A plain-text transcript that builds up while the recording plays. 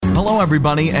Hello,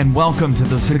 everybody, and welcome to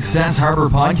the Success Harbor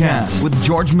Podcast with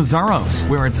George Mazzaros,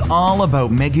 where it's all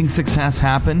about making success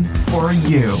happen for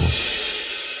you.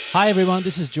 Hi, everyone.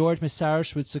 This is George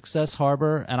Mazzaros with Success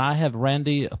Harbor, and I have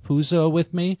Randy Apuzzo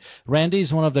with me. Randy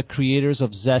is one of the creators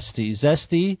of Zesty.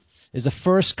 Zesty is the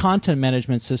first content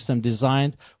management system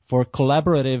designed for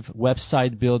collaborative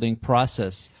website building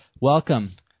process.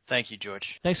 Welcome. Thank you, George.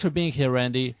 Thanks for being here,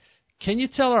 Randy. Can you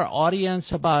tell our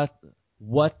audience about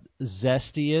what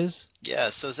Zesty is?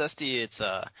 Yeah, so Zesty, it's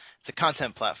a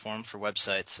content platform for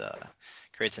websites.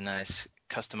 Creates a nice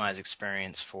customized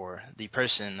experience for the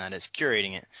person that is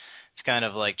curating it. It's kind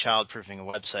of like child-proofing a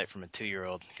website from a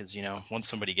 2-year-old because, once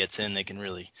somebody gets in, they can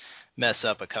really mess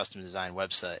up a custom-designed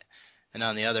website. And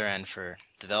on the other end, for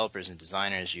developers and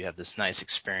designers, you have this nice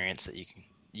experience that you can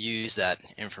use that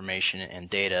information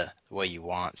and data the way you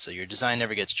want. So your design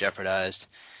never gets jeopardized.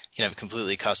 You can have a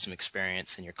completely custom experience,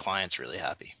 and your client's really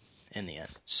happy in the end.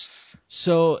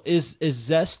 So is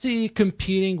Zesty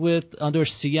competing with other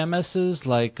CMSs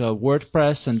like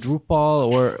WordPress and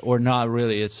Drupal, or not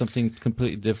really? It's something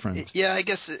completely different. Yeah, I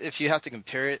guess if you have to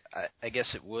compare it, I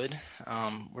guess it would.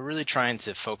 We're really trying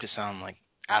to focus on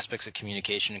aspects of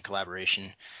communication and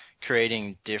collaboration,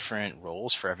 creating different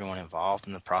roles for everyone involved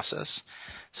in the process.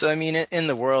 So, in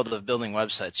the world of building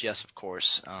websites, yes, of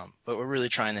course, but we're really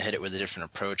trying to hit it with a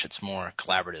different approach. It's more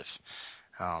collaborative.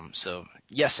 So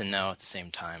yes and no at the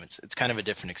same time. It's kind of a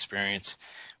different experience.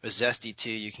 With Zesty too,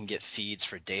 you can get feeds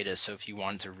for data. So if you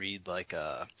wanted to read like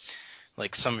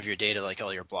some of your data, like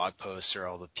all your blog posts or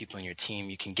all the people in your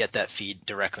team, you can get that feed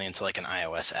directly into an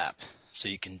iOS app. So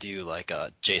you can do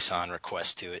a JSON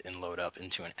request to it and load up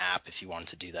into an app if you wanted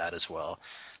to do that as well.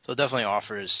 So it definitely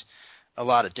offers a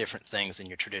lot of different things in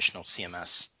your traditional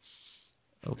CMS.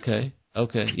 Okay.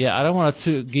 Yeah, I don't want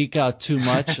to geek out too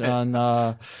much on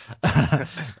I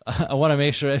want to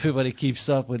make sure everybody keeps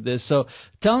up with this. So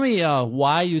tell me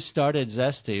why you started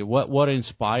Zesty. What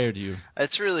inspired you?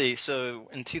 It's really, so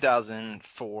in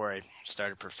 2004, I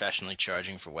started professionally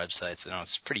charging for websites, and I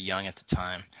was pretty young at the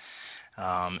time.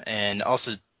 And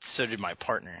also so did my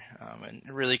partner. And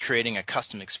really creating a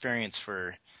custom experience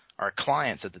for our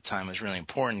clients at the time was really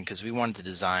important because we wanted to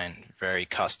design very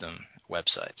custom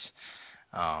websites.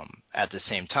 At the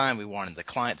same time, we wanted the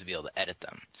client to be able to edit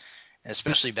them. And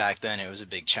especially back then, it was a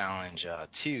big challenge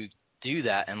to do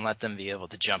that and let them be able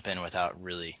to jump in without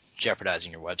really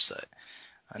jeopardizing your website.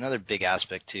 Another big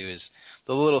aspect, too, is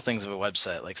the little things of a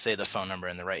website, like, say, the phone number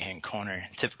in the right-hand corner.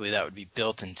 Typically, that would be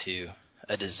built into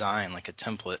a design, like a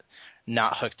template,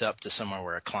 not hooked up to somewhere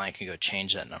where a client can go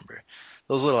change that number.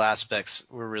 Those little aspects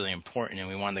were really important, and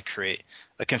we wanted to create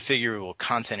a configurable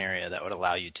content area that would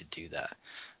allow you to do that.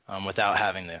 Without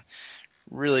having to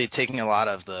really taking a lot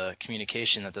of the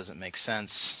communication that doesn't make sense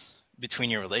between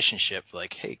your relationship,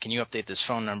 like, hey, can you update this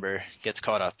phone number, gets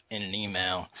caught up in an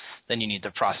email, then you need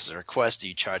to process a request, do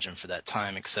you charge them for that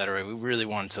time, etc. We really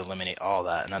wanted to eliminate all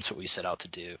that, and that's what we set out to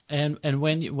do. And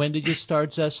when did you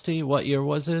start Zesty? What year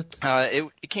was it?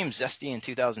 It became Zesty in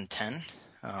 2010,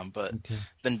 but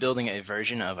been building a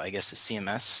version of, I guess, the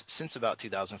CMS since about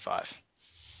 2005.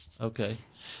 Okay.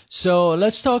 So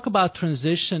let's talk about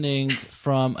transitioning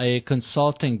from a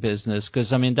consulting business,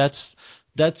 because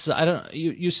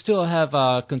you still have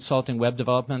a consulting, web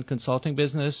development consulting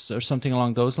business or something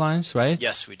along those lines, right?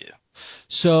 Yes, we do.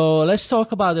 So let's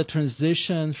talk about the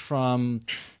transition from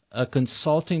a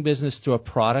consulting business to a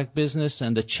product business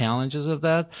and the challenges of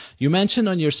that. You mentioned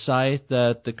on your site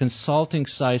that the consulting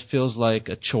side feels like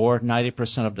a chore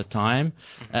 90% of the time,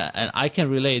 and I can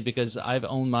relate because I've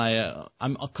owned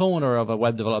I'm a co-owner of a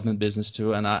web development business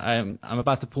too, and I'm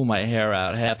about to pull my hair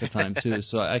out half the time too,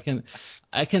 so I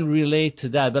can relate to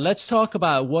that. But let's talk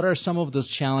about what are some of those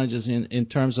challenges in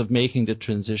terms of making the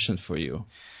transition for you.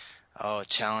 Oh,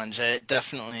 challenge.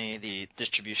 Definitely the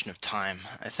distribution of time.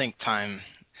 I think time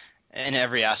in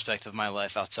every aspect of my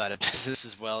life outside of business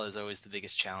as well is always the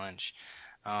biggest challenge.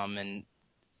 And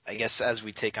I guess as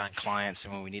we take on clients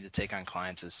and when we need to take on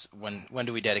clients is when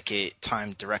do we dedicate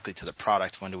time directly to the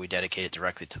product, when do we dedicate it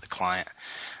directly to the client,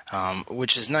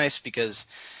 which is nice because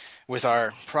with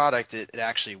our product it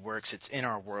actually works. It's in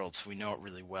our world, so we know it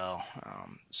really well.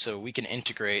 So we can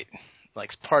integrate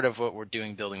part of what we're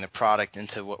doing building the product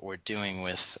into what we're doing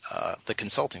with the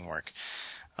consulting work.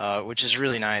 Which is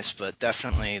really nice, but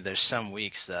definitely there's some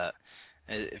weeks that,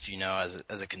 if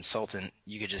as a consultant,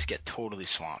 you could just get totally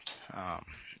swamped.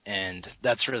 And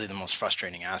that's really the most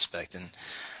frustrating aspect. And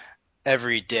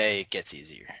every day it gets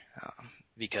easier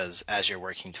because as you're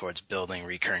working towards building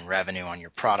recurring revenue on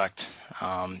your product,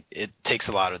 it takes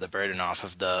a lot of the burden off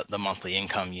of the monthly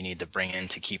income you need to bring in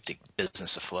to keep the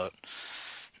business afloat.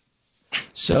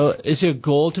 So is your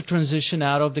goal to transition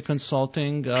out of the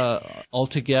consulting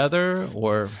altogether,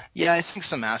 or? Yeah, I think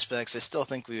some aspects. I still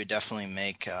think we would definitely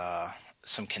make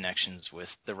some connections with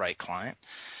the right client.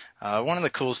 One of the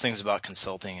coolest things about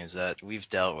consulting is that we've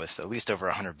dealt with at least over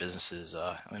 100 businesses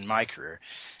in my career,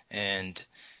 and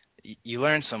you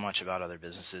learn so much about other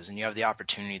businesses, and you have the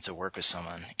opportunity to work with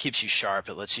someone. It keeps you sharp.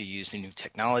 It lets you use the new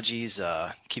technologies,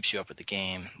 keeps you up with the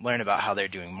game, learn about how they're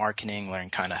doing marketing,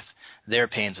 learn kind of their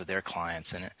pains with their clients,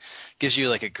 and it gives you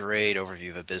like a great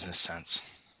overview of a business sense.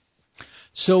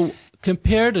 So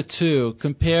compare the two.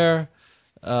 Compare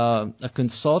a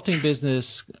consulting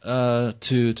business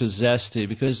to Zesty,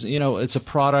 because it's a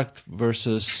product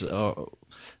versus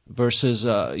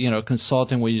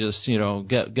consulting where you just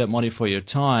get money for your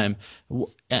time.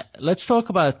 Let's talk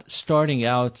about starting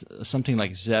out something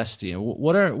like Zesty.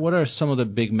 What are some of the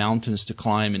big mountains to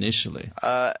climb initially?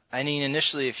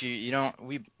 Initially, if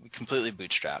we completely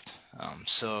bootstrapped.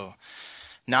 So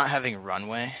not having a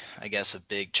runway, I guess a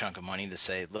big chunk of money to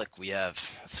say, look, we have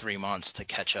 3 months to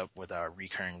catch up with our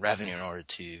recurring revenue in order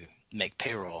to make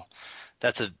payroll.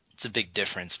 It's a big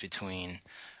difference between,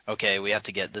 okay, we have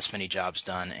to get this many jobs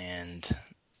done and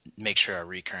make sure our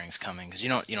recurring's coming, because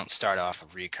you don't start off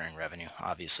with recurring revenue.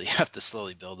 Obviously, you have to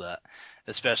slowly build that,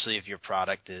 especially if your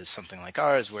product is something like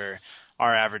ours, where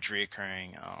our average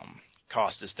recurring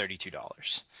cost is $32,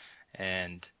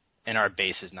 and our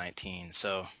base is 19.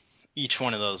 So each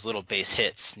one of those little base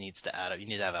hits needs to add up. You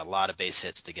need to have a lot of base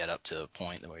hits to get up to a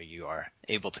point where you are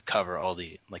able to cover all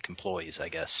the employees, I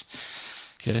guess.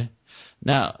 Okay.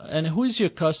 Now, and who is your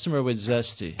customer with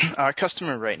Zesty? Our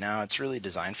customer right now, it's really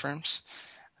design firms.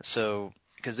 So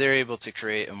because they're able to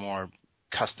create a more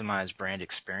customized brand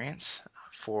experience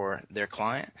for their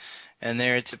client, and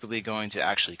they're typically going to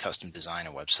actually custom design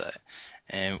a website,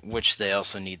 and which they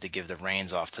also need to give the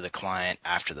reins off to the client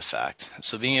after the fact.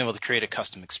 So being able to create a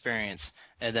custom experience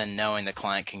and then knowing the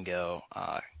client can go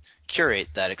curate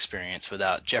that experience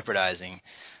without jeopardizing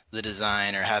the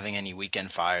design or having any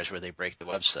weekend fires where they break the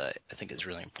website, I think is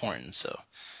really important. So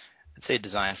I'd say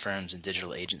design firms and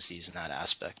digital agencies in that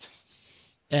aspect.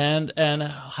 And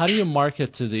how do you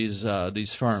market to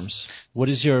these firms? What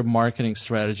is your marketing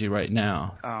strategy right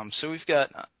now? So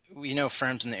we know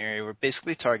firms in the area. We're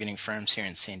basically targeting firms here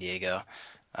in San Diego.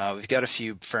 We've got a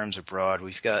few firms abroad.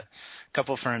 We've got a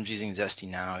couple of firms using Zesty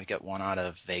now. We've got one out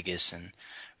of Vegas, and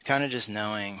kind of just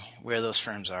knowing where those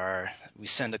firms are, we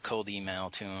send a cold email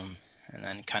to them and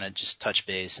then kind of just touch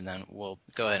base, and then we'll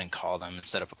go ahead and call them and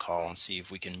set up a call and see if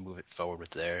we can move it forward with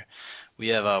there. We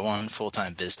have one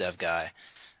full-time biz dev guy,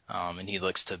 and he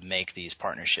looks to make these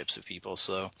partnerships with people.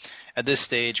 So at this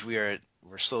stage, we're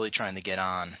slowly trying to get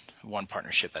on one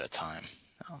partnership at a time,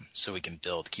 so we can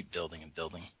keep building and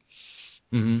building.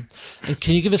 Mm-hmm. And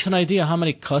can you give us an idea how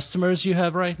many customers you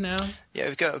have right now? Yeah,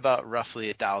 we've got about roughly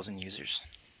 1,000 users.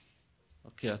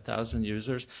 Okay, 1,000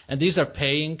 users. And these are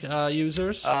paying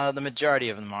users? The majority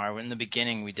of them are. In the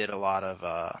beginning, we did a lot of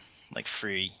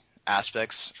free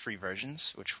aspects, free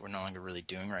versions, which we're no longer really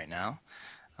doing right now.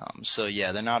 So,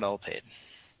 yeah, they're not all paid.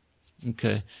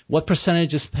 Okay. What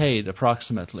percentage is paid,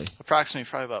 approximately? Approximately,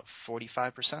 probably about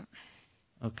 45%.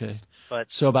 Okay. But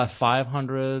so about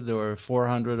 500 or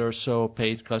 400 or so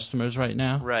paid customers right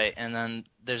now? Right, and then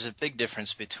there's a big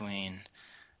difference between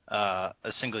a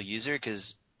single user,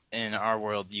 because in our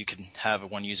world, you can have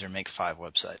one user make 5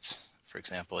 websites, for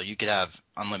example. You could have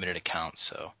unlimited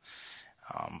accounts, so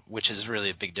which is really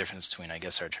a big difference between, I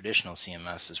guess, our traditional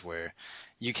CMS, is where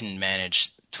you can manage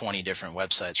 20 different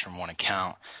websites from one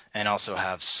account and also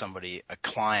have a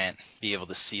client, be able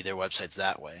to see their websites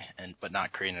that way, but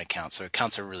not create an account. So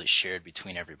accounts are really shared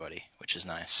between everybody, which is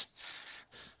nice.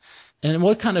 And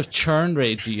what kind of churn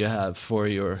rate do you have for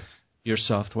your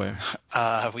software?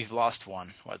 We've lost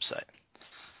one website.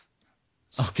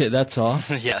 Okay, that's all?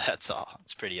 Yeah, that's all.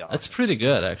 It's pretty awesome. That's pretty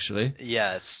good, actually.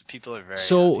 Yeah, people are very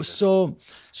So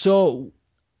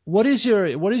what is your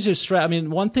strategy? I mean,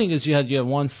 one thing is you have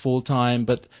one full-time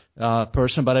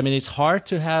person, but I mean, it's hard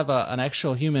to have an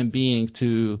actual human being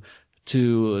to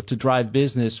drive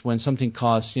business when something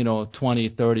costs, $20,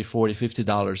 $30, $40,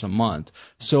 $50 a month.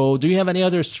 So do you have any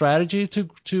other strategy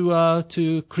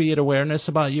to create awareness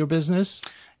about your business?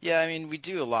 Yeah, I mean,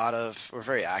 we're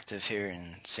very active here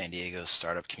in San Diego's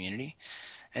startup community,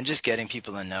 and just getting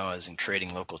people to know us and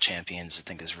creating local champions, I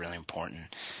think, is really important.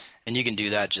 And you can do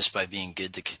that just by being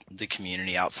good to the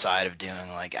community outside of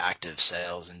doing active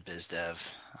sales and biz dev.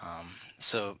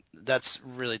 So that's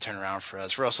really turned around for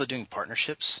us. We're also doing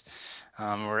partnerships.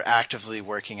 We're actively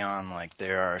working on,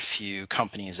 there are a few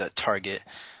companies that target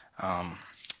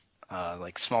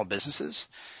small businesses.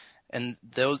 And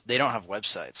they don't have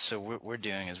websites. So what we're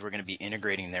doing is we're going to be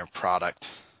integrating their product,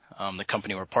 the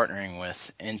company we're partnering with,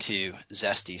 into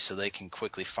Zesty so they can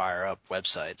quickly fire up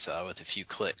websites with a few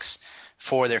clicks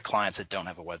for their clients that don't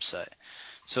have a website.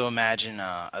 So imagine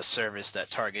a service that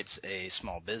targets a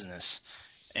small business,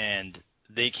 and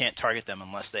they can't target them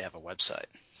unless they have a website.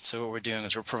 So what we're doing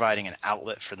is we're providing an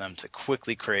outlet for them to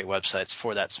quickly create websites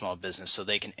for that small business so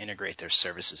they can integrate their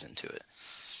services into it.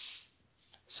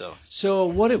 So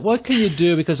what can you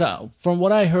do? Because from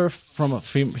what I heard from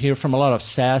a lot of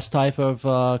SaaS type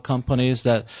of companies,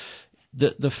 that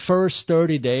the first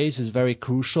 30 days is very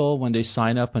crucial when they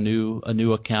sign up a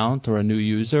new account or a new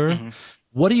user. Mm-hmm.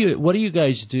 What do you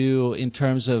guys do in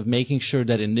terms of making sure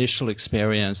that initial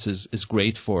experience is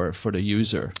great for the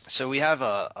user? So we have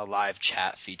a live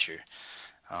chat feature,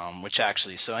 which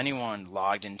actually, so anyone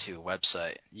logged into a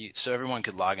website, so everyone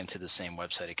could log into the same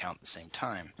website account at the same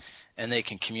time, and they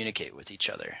can communicate with each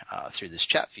other through this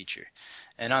chat feature.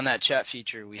 And on that chat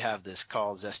feature, we have this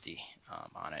Call Zesty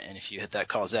on it. And if you hit that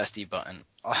Call Zesty button,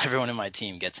 everyone in my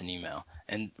team gets an email,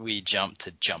 and we jump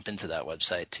into that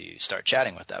website to start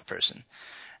chatting with that person.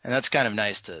 And that's kind of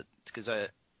nice because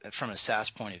from a SaaS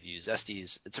point of view, Zesty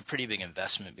it's a pretty big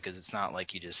investment because it's not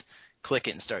like you just click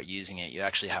it and start using it. You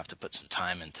actually have to put some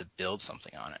time in to build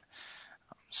something on it.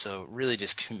 So really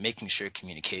just making sure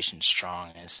communication's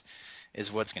strong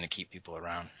is what's going to keep people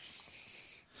around.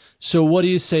 So what do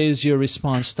you say is your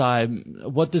response time?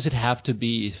 What does it have to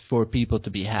be for people to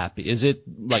be happy? Is it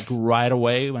like right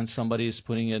away when somebody is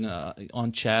putting in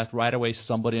on chat, right away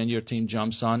somebody on your team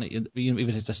jumps on, even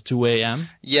if it's just 2 a.m.?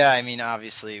 Yeah, I mean,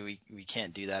 obviously we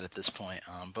can't do that at this point.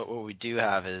 But what we do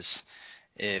have is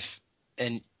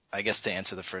and I guess to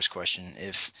answer the first question,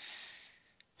 if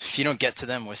you don't get to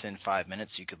them within 5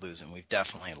 minutes, you could lose them. We've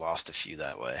definitely lost a few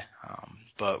that way.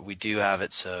 But we do have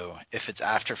it so if it's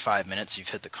after 5 minutes, you've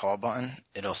hit the call button,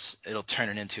 it'll turn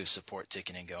it into a support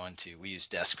ticket and go into, we use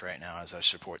Desk right now as our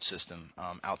support system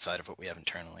outside of what we have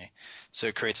internally. So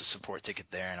it creates a support ticket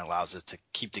there and allows it to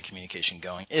keep the communication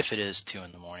going if it is 2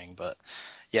 in the morning. But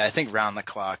yeah, I think round the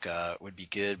clock would be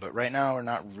good. But right now we're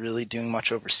not really doing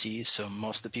much overseas. So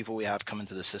most of the people we have come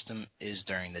into the system is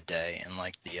during the day and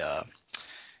like the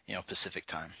Pacific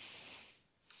time.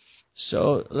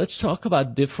 So let's talk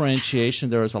about differentiation.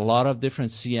 There's a lot of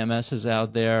different CMSs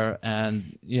out there,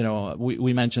 and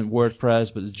we mentioned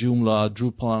WordPress, but Joomla,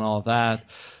 Drupal, and all that.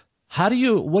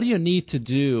 What do you need to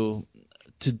do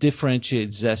to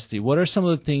differentiate Zesty? What are some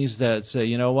of the things that say,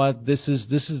 you know what, this is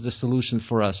the solution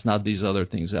for us, not these other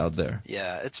things out there?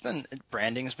 Yeah,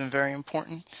 branding has been very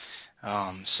important.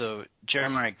 So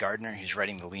Jeremiah Gardner, who's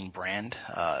writing the Lean Brand,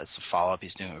 it's a follow-up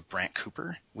he's doing with Brant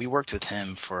Cooper. We worked with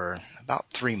him for about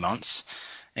 3 months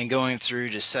and going through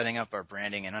just setting up our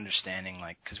branding and understanding,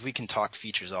 because we can talk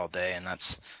features all day, and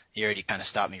you already kind of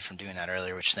stopped me from doing that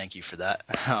earlier, which thank you for that.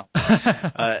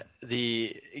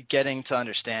 The getting to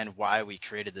understand why we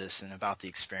created this and about the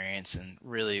experience, and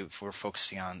really if we're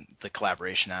focusing on the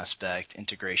collaboration aspect,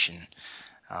 integration,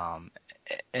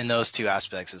 and those two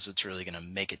aspects is what's really going to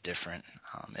make it different.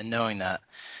 And knowing that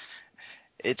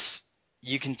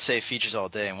you can say features all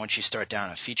day, and once you start down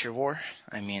a feature war,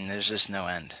 I mean, there's just no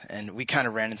end. And we kind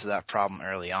of ran into that problem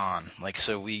early on.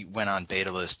 So we went on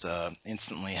beta list,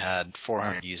 instantly had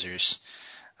 400 users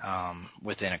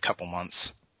within a couple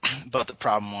months. But the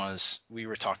problem was we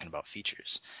were talking about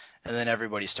features. And then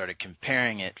everybody started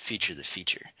comparing it feature to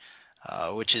feature,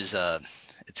 which is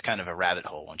it's kind of a rabbit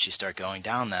hole. Once you start going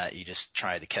down that, you just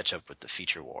try to catch up with the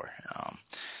feature war.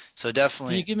 So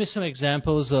definitely. Can you give me some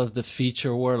examples of the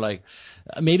feature war, like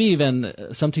maybe even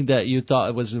something that you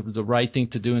thought was the right thing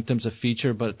to do in terms of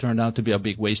feature, but it turned out to be a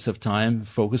big waste of time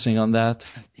focusing on that?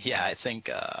 Yeah, I think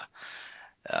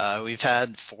we've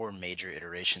had 4 major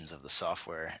iterations of the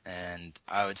software, and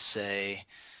I would say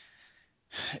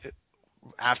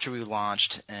after we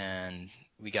launched and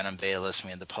we got on beta list and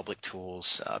we had the public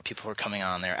tools, people were coming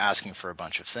on there asking for a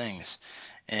bunch of things.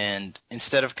 And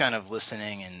instead of kind of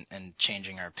listening and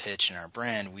changing our pitch and our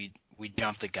brand, we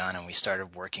jumped the gun and we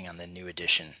started working on the new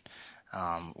edition,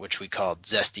 which we called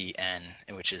Zesty N,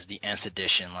 which is the nth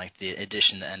edition, like the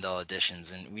edition to end all editions.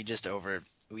 And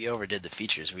we overdid the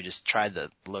features. We just tried to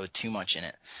load too much in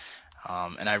it.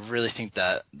 And I really think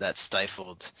that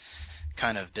stifled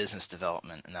kind of business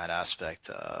development in that aspect.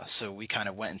 So we kind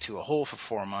of went into a hole for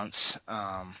 4 months.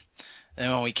 And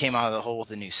when we came out of the hole with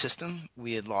the new system,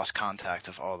 we had lost contact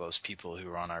of all those people who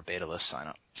were on our beta list sign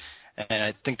up. And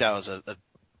I think that was a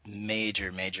major,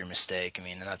 major mistake. I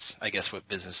mean, and that's, I guess, what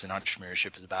business and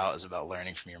entrepreneurship is about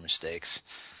learning from your mistakes.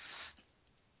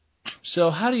 So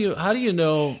how do you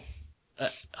know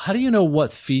how do you know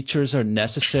what features are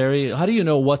necessary? How do you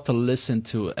know what to listen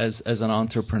to as an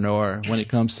entrepreneur when it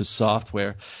comes to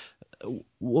software?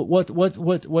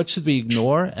 What should we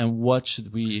ignore, and what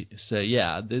should we say?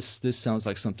 Yeah, this sounds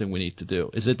like something we need to do.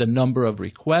 Is it the number of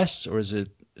requests, or is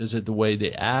it the way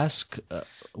they ask?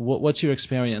 What's your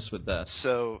experience with that?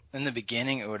 So in the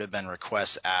beginning, it would have been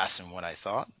requests, asks, and what I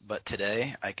thought. But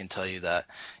today, I can tell you that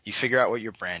you figure out what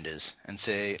your brand is, and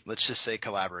say, let's just say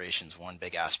collaboration is one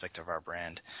big aspect of our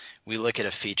brand. We look at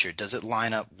a feature. Does it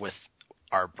line up with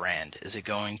our brand? Is it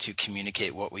going to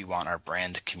communicate what we want our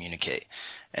brand to communicate?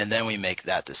 And then we make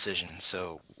that decision.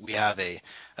 So we have a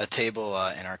table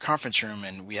in our conference room,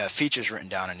 and we have features written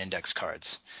down in index cards.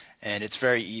 And it's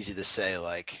very easy to say,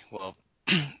 like, well,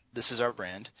 this is our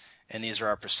brand, and these are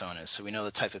our personas. So we know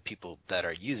the type of people that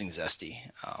are using Zesty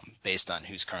based on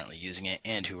who's currently using it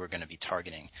and who we're going to be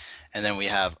targeting. And then we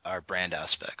have our brand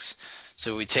aspects.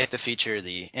 So we take the feature,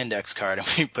 the index card, and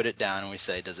we put it down, and we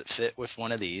say, does it fit with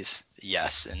one of these?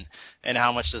 Yes. And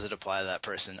how much does it apply to that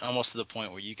person? Almost to the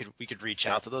point where we could reach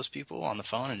out to those people on the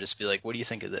phone and just be like, what do you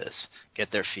think of this?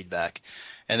 Get their feedback,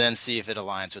 and then see if it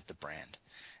aligns with the brand.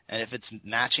 And if it's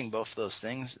matching both of those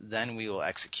things, then we will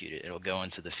execute it. It'll go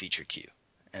into the feature queue,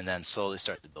 and then slowly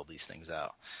start to build these things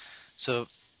out. So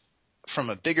from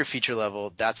a bigger feature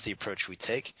level, that's the approach we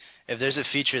take. If there's a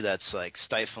feature that's like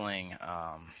stifling,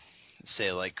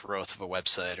 say like growth of a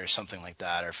website or something like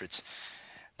that, or if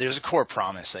there's a core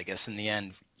promise, I guess in the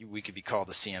end we could be called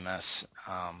a CMS.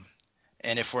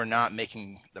 And if we're not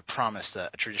making the promise that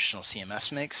a traditional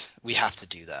CMS makes, we have to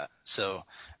do that. So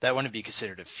that wouldn't be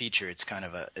considered a feature. It's kind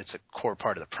of it's a core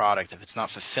part of the product. If it's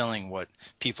not fulfilling what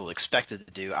people expect it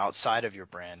to do outside of your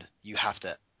brand, you have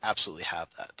to absolutely have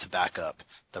that to back up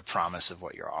the promise of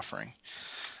what you're offering.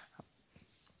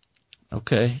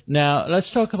 Okay. Now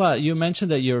let's talk about, you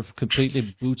mentioned that you're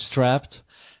completely bootstrapped.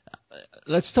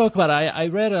 Let's talk about, I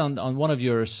read on one of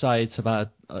your sites about,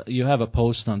 you have a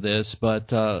post on this, but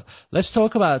let's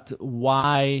talk about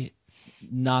why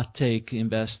not take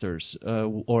investors,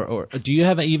 or do you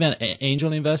have even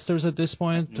angel investors at this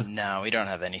point? No, we don't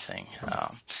have anything.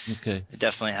 Okay.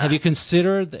 Definitely have you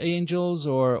considered angels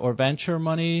or venture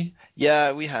money?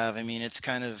 Yeah, we have. I mean, it's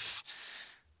kind of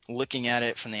looking at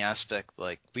it from the aspect,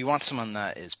 like, we want someone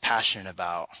that is passionate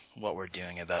about what we're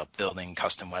doing, about building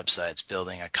custom websites,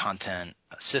 building a content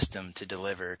system to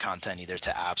deliver content either to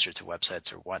apps or to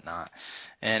websites or whatnot.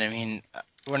 And I mean,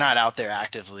 we're not out there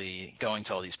actively going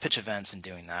to all these pitch events and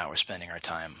doing that. We're spending our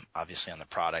time obviously on the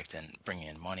product and bringing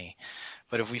in money.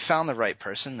 But if we found the right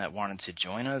person that wanted to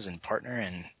join us and partner,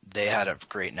 and they had a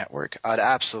great network, I'd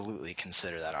absolutely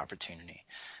consider that opportunity.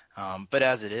 But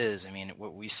as it is, I mean,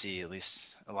 what we see, at least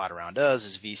a lot around us,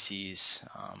 is VCs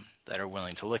that are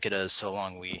willing to look at us so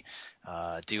long we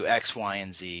do X, Y,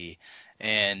 and Z.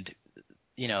 And,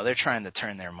 you know, they're trying to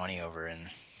turn their money over in,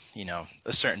 you know,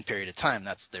 a certain period of time.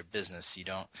 That's their business.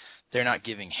 They're not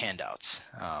giving handouts.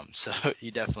 So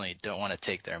you definitely don't want to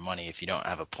take their money if you don't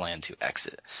have a plan to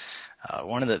exit.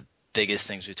 One of the biggest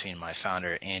things between my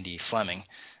founder, Andy Fleming,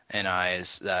 and I is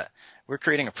that we're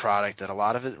creating a product that a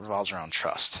lot of it revolves around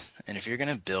trust. And if you're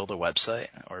going to build a website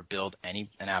or build an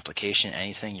application,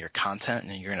 anything, your content,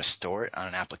 and you're going to store it on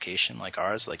an application like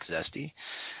ours, like Zesty,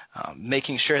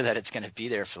 making sure that it's going to be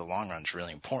there for the long run is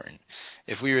really important.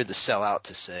 If we were to sell out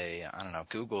to, say, I don't know,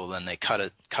 Google, then they cut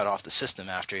off the system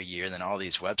after a year, then all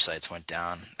these websites went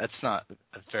down. That's not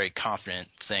a very confident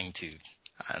thing to,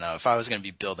 I don't know, if I was going to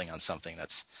be building on something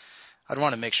I'd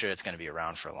want to make sure it's going to be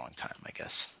around for a long time, I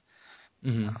guess.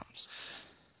 Mm-hmm.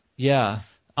 Yeah.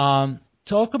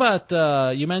 Talk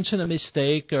about, you mentioned a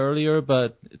mistake earlier,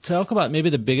 but talk about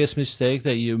maybe the biggest mistake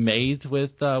that you made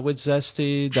with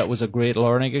Zesty that was a great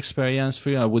learning experience for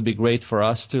you. It would be great for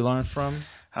us to learn from.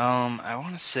 I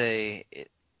want to say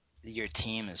your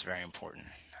team is very important,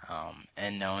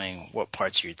 and knowing what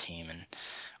parts of your team. And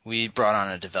we brought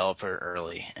on a developer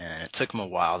early, and it took him a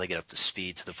while to get up to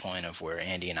speed to the point of where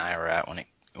Andy and I are at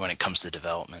when it comes to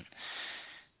development.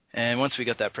 And once we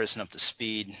got that person up to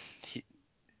speed,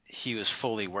 he was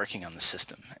fully working on the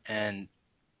system. And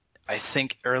I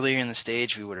think earlier in the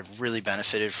stage we would have really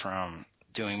benefited from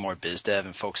doing more biz dev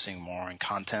and focusing more on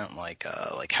content like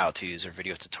how-tos or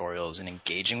video tutorials and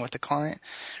engaging with the client.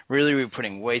 Really, we were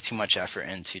putting way too much effort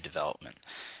into development.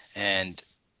 And,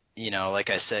 you know, like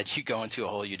I said, you go into a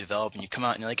hole, you develop, and you come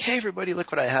out and you're like, hey, everybody,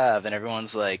 look what I have. And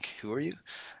everyone's like, who are you?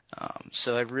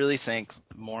 So I really think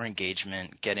more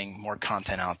engagement, getting more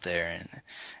content out there,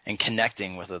 and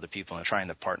connecting with other people and trying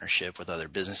the partnership with other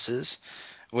businesses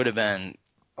would have been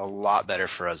a lot better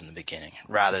for us in the beginning,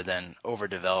 rather than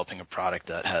overdeveloping a product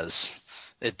that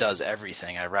it does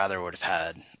everything. I rather would have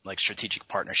had like strategic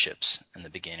partnerships in the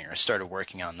beginning, or started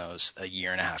working on those a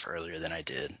year and a half earlier than I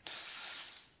did.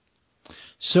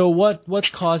 So what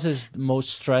causes most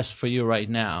stress for you right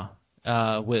now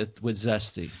with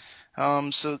Zesty?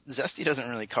 So Zesty doesn't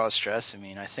really cause stress. I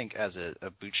mean, I think as a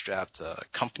bootstrapped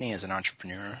company, as an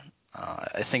entrepreneur,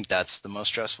 I think that's the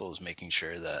most stressful, is making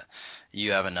sure that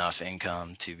you have enough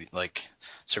income to like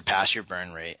surpass your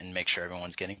burn rate and make sure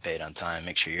everyone's getting paid on time,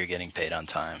 make sure you're getting paid on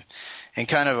time, and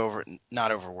kind of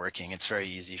not overworking. It's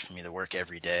very easy for me to work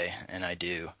every day, and I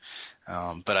do,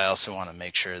 but I also want to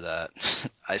make sure that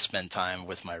I spend time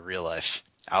with my real life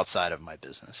outside of my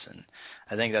business, and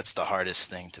I think that's the hardest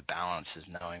thing to balance, is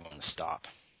knowing when to stop.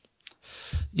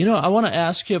 You know, I want to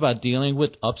ask you about dealing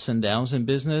with ups and downs in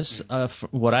business.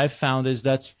 What I've found is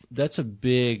that's a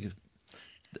big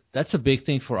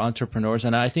thing for entrepreneurs,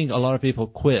 and I think a lot of people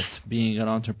quit being an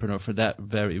entrepreneur for that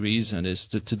very reason, is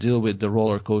to deal with the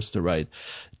roller coaster ride.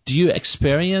 Do you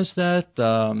experience that?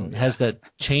 Has that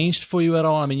changed for you at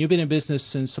all? I mean, you've been in business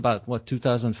since about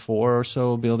 2004 or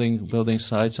so, building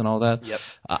sites and all that. Yep.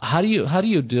 How do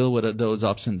you deal with those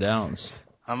ups and downs?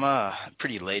 I'm a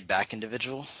pretty laid-back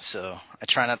individual, so I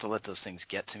try not to let those things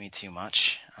get to me too much.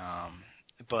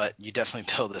 But you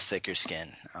definitely build a thicker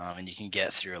skin, and you can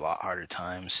get through a lot harder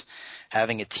times.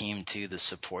 Having a team, too, to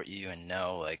support you and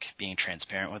know, like, being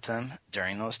transparent with them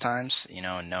during those times, you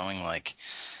know, and knowing, like,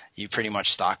 you pretty much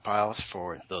stockpile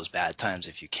for those bad times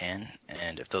if you can.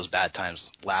 And if those bad times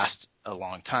last a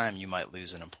long time, you might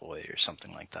lose an employee or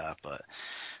something like that. But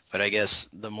I guess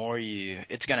the more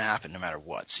it's going to happen no matter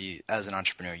what. So as an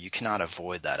entrepreneur, you cannot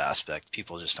avoid that aspect.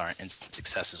 People just aren't instant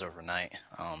successes overnight.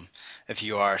 If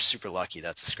you are super lucky,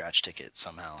 that's a scratch ticket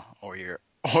somehow, or you're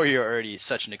already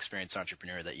such an experienced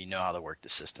entrepreneur that you know how to work the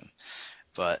system.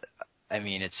 But I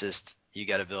mean, it's just, you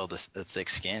got to build a thick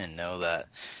skin and know that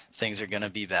things are going to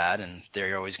be bad and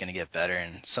they're always going to get better.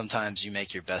 And sometimes you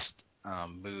make your best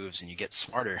moves and you get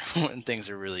smarter when things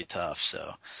are really tough.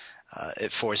 So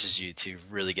it forces you to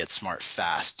really get smart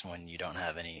fast when you don't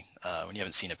have when you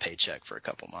haven't seen a paycheck for a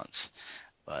couple months.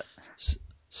 But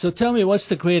so tell me, what's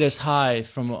the greatest high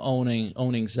from owning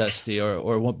Zesty,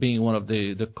 or being one of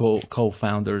the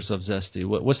co-founders of Zesty?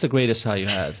 What's the greatest high you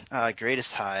had? Greatest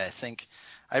high, I think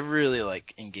I really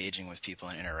like engaging with people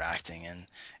and interacting, and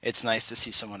it's nice to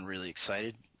see someone really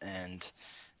excited and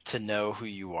to know who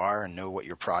you are and know what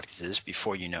your product is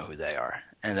before you know who they are.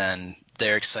 And then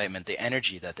their excitement, the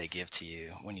energy that they give to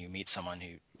you when you meet someone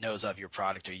who knows of your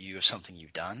product or you of something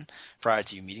you've done prior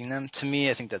to you meeting them, to me,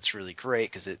 I think that's really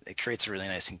great, because it creates a really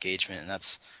nice engagement, and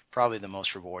that's probably the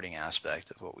most rewarding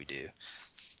aspect of what we do.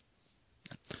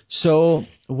 So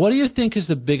what do you think is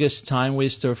the biggest time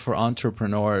waster for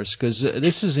entrepreneurs? Because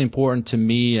this is important to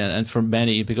me and for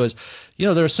many, because, you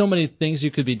know, there are so many things you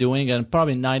could be doing, and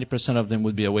probably 90% of them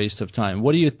would be a waste of time.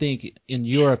 What do you think, in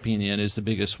your opinion, is the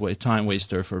biggest time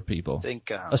waster for people? I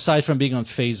think, aside from being on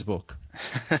Facebook.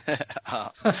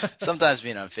 Sometimes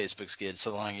being on Facebook's good,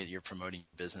 so long as you're promoting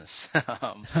your business.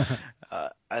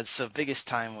 So biggest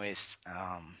time waste.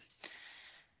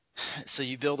 So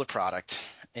you build a product,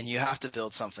 and you have to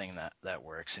build something that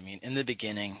works. I mean, in the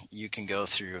beginning, you can go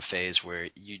through a phase where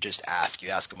you just ask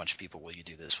a bunch of people, will you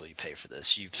do this? Will you pay for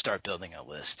this? You start building a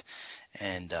list,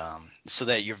 and so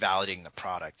that you're validating the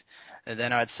product. And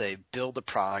then I'd say build the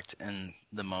product in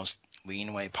the most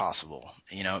lean way possible.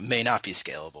 You know, it may not be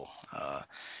scalable,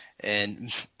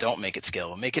 and don't make it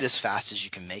scalable. Make it as fast as you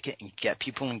can make it, and get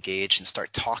people engaged and start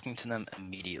talking to them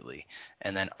immediately,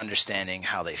 and then understanding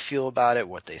how they feel about it,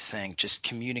 what they think, just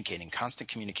communicating, constant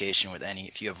communication with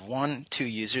if you have 1-2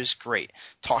 users, great.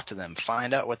 Talk to them,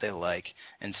 find out what they like,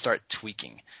 and start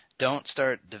tweaking. Don't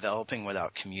start developing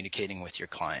without communicating with your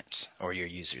clients or your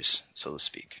users, so to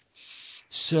speak.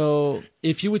 So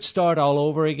if you would start all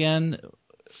over again,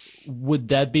 would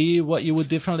that be what you would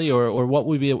differently, or what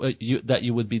would be that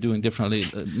you would be doing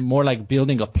differently? More like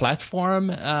building a platform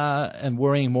and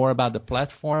worrying more about the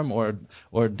platform, or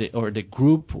the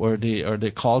group, or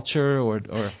the culture, or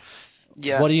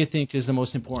yeah. What do you think is the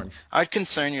most important? I'd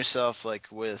concern yourself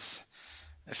with,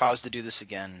 if I was to do this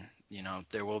again, you know,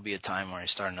 there will be a time where I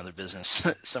start another business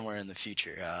somewhere in the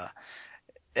future,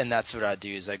 and that's what I'd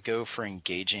do. Is I'd go for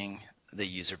engaging the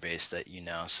user base that you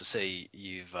know. So say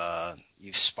you've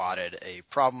spotted a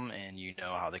problem, and you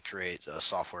know how to create a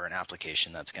software and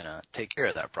application that's going to take care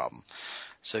of that problem.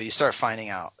 So you start finding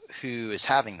out who is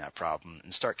having that problem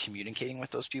and start communicating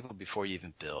with those people before you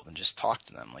even build, and just talk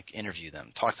to them, like interview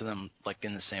them, talk to them like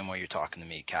in the same way you're talking to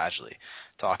me, casually.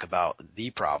 Talk about the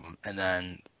problem, and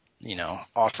then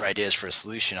offer ideas for a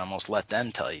solution, almost let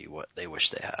them tell you what they wish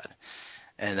they had.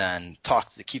 And then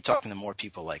keep talking to more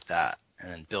people like that,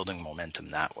 and then building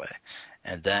momentum that way.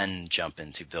 And then jump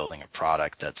into building a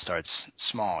product that starts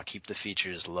small, keep the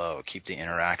features low, keep the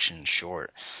interaction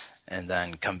short, and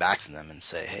then come back to them and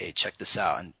say, hey, check this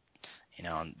out. And,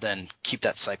 and then keep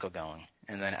that cycle going.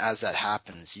 And then as that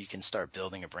happens, you can start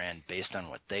building a brand based on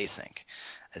what they think.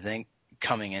 I think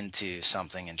coming into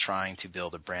something and trying to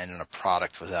build a brand and a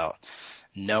product without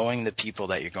knowing the people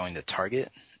that you're going to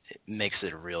target, it makes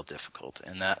it real difficult.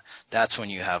 And that's when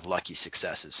you have lucky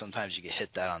successes. Sometimes you get hit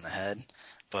that on the head,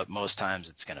 but most times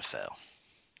it's going to fail.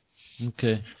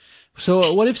 Okay.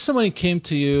 So what if somebody came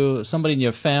to you, somebody in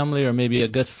your family or maybe a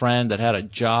good friend that had a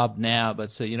job now,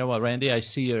 but say, you know what, Randy, I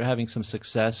see you're having some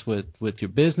success with your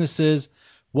businesses.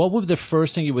 What would be the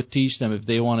first thing you would teach them if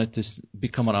they wanted to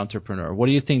become an entrepreneur? What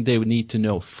do you think they would need to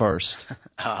know first?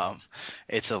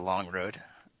 It's a long road.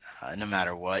 No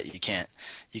matter what, you can't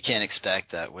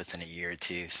expect that within a year or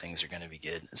two things are going to be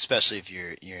good, especially if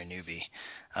you're a newbie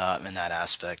in that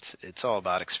aspect. It's all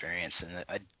about experience, and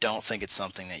I don't think it's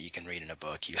something that you can read in a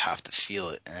book. You have to feel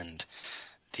it, and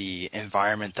the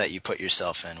environment that you put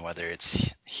yourself in, whether it's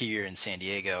here in San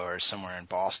Diego or somewhere in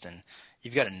Boston,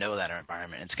 you've got to know that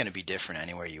environment. It's going to be different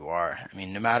anywhere you are. I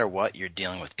mean, no matter what, you're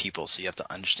dealing with people, so you have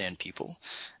to understand people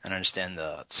and understand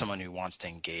someone who wants to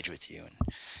engage with you and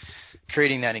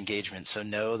creating that engagement. So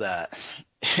know that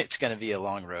it's going to be a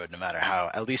long road, no matter how,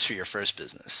 at least for your first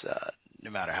business, no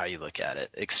matter how you look at it.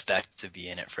 Expect to be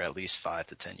in it for at least 5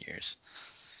 to 10 years.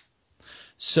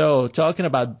 So talking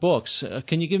about books,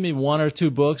 can you give me 1 or 2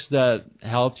 books that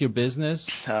helped your business?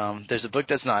 There's a book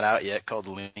that's not out yet called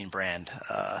The Lean Brand.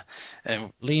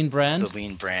 Lean Brand? The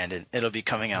Lean Brand. And it'll be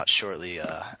coming out shortly,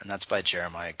 and that's by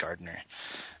Jeremiah Gardner.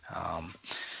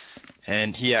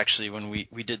 And he actually, when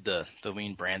we did the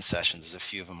Lean Brand sessions, there's a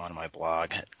few of them on my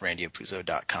blog at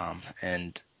randyapuzzo.com,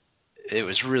 and it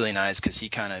was really nice because he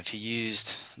used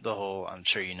the whole, I'm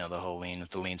sure you know the whole lean,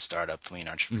 the lean startup, the lean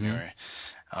entrepreneur.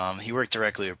 Mm-hmm. He worked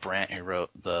directly with Brent, who wrote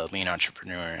the Lean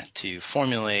Entrepreneur, to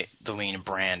formulate the Lean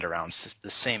brand around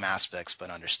the same aspects, but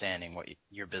understanding what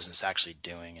your business is actually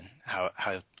doing and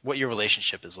how what your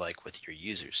relationship is like with your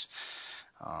users.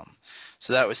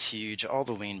 So that was huge. All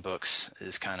the Lean books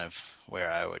is kind of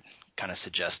where I would kind of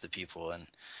suggest to people, and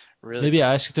really maybe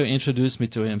I ask you to introduce me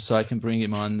to him so I can bring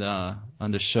him on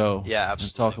the show. Yeah,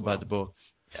 absolutely. And talk about the book.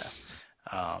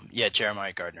 Yeah,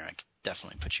 Jeremiah Gardner. I could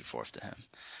definitely put you forth to him.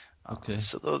 Okay.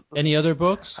 So any other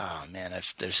books? Oh man,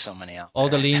 there's so many out there.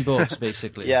 All the Lean books,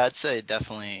 basically. Yeah, I'd say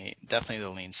definitely the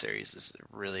Lean series is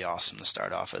really awesome to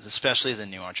start off with, especially as a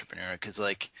new entrepreneur, because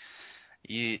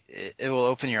it will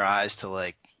open your eyes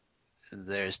to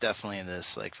there's definitely this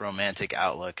romantic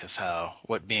outlook of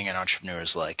what being an entrepreneur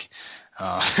is like.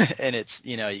 And it's,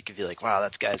 you could be like, wow,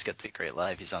 that guy's got the great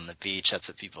life. He's on the beach. That's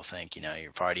what people think.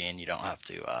 You're partying. You don't have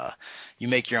to, you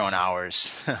make your own hours.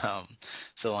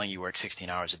 So long you work 16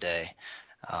 hours a day.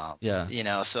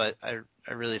 So I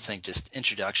really think just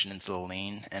introduction into the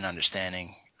Lean and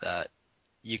understanding that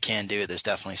you can do it. There's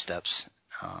definitely steps.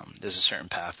 There's a certain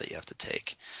path that you have to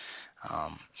take.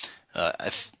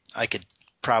 I could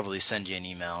probably send you an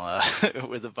email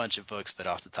with a bunch of books, but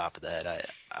off the top of the head,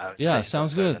 I would say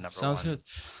sounds good. Sounds one.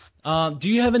 Good. Do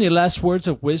you have any last words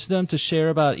of wisdom to share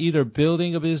about either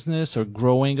building a business or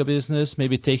growing a business,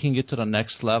 maybe taking it to the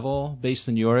next level based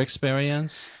on your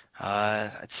experience?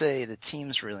 I'd say the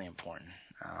team's really important,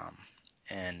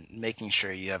 and making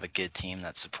sure you have a good team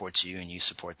that supports you and you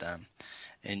support them.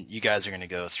 And you guys are going to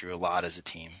go through a lot as a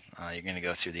team. You're going to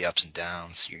go through the ups and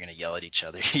downs. You're going to yell at each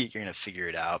other. You're going to figure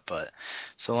it out. But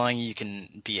so long you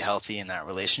can be healthy in that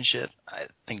relationship, I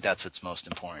think that's what's most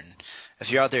important.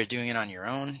 If you're out there doing it on your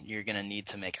own, you're going to need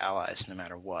to make allies no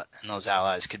matter what. And those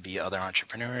allies could be other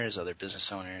entrepreneurs, other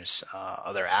business owners,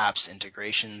 other apps,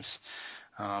 integrations.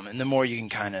 And the more you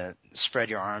can kind of spread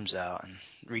your arms out and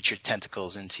reach your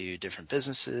tentacles into different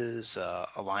businesses,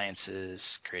 alliances,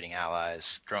 creating allies,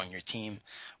 growing your team,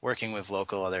 working with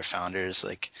local other founders,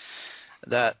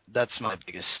 that's my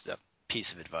biggest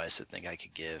piece of advice I think I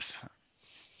could give.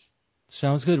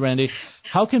 Sounds good, Randy.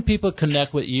 How can people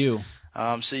connect with you?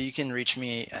 So you can reach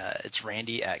me. It's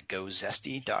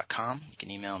randy@gozesty.com. You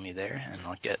can email me there, and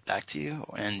I'll get back to you.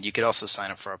 And you could also sign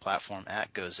up for our platform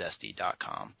at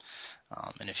gozesty.com.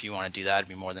 And if you want to do that, I'd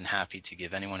be more than happy to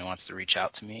give anyone who wants to reach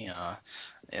out to me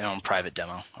on private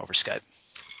demo over Skype.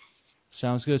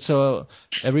 Sounds good. So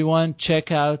everyone,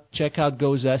 check out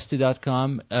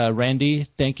gozesty.com. Randy,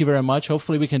 thank you very much.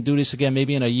 Hopefully we can do this again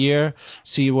maybe in a year,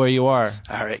 see where you are.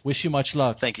 All right. Wish you much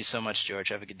luck. Thank you so much, George.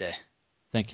 Have a good day.